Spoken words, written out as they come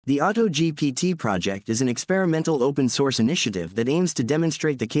The Auto-GPT project is an experimental open-source initiative that aims to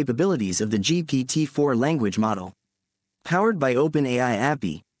demonstrate the capabilities of the GPT-4 language model. Powered by OpenAI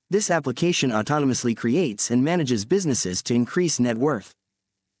API, this application autonomously creates and manages businesses to increase net worth.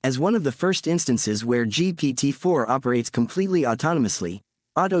 As one of the first instances where GPT-4 operates completely autonomously,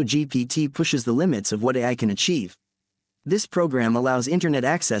 Auto-GPT pushes the limits of what AI can achieve. This program allows internet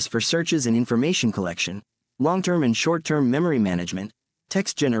access for searches and information collection, long-term and short-term memory management,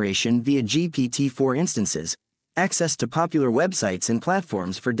 text generation via GPT-4 instances, access to popular websites and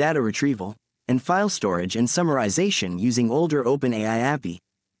platforms for data retrieval, and file storage and summarization using older OpenAI API.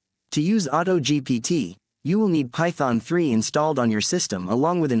 To use Auto-GPT, you will need Python 3 installed on your system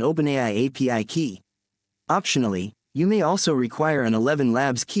along with an OpenAI API key. Optionally, you may also require an 11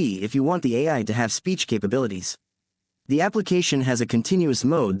 Labs key if you want the AI to have speech capabilities. The application has a continuous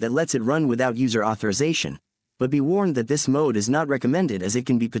mode that lets it run without user authorization, but be warned that this mode is not recommended as it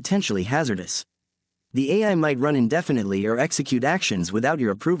can be potentially hazardous. The AI might run indefinitely or execute actions without your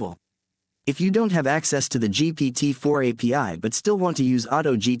approval. If you don't have access to the GPT-4 API but still want to use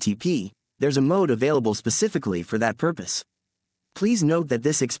Auto-GPT, there's a mode available specifically for that purpose. Please note that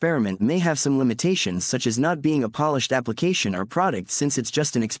this experiment may have some limitations such as not being a polished application or product since it's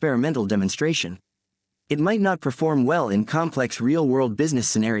just an experimental demonstration. It might not perform well in complex real-world business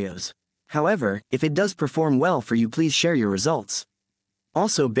scenarios. However, if it does perform well for you, please share your results.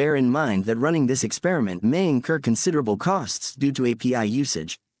 Also bear in mind that running this experiment may incur considerable costs due to API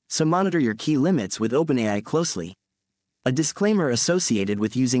usage, so monitor your key limits with OpenAI closely. A disclaimer associated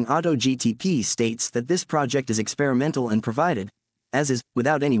with using Auto-GPT states that this project is experimental and provided, as is,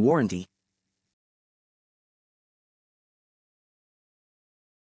 without any warranty.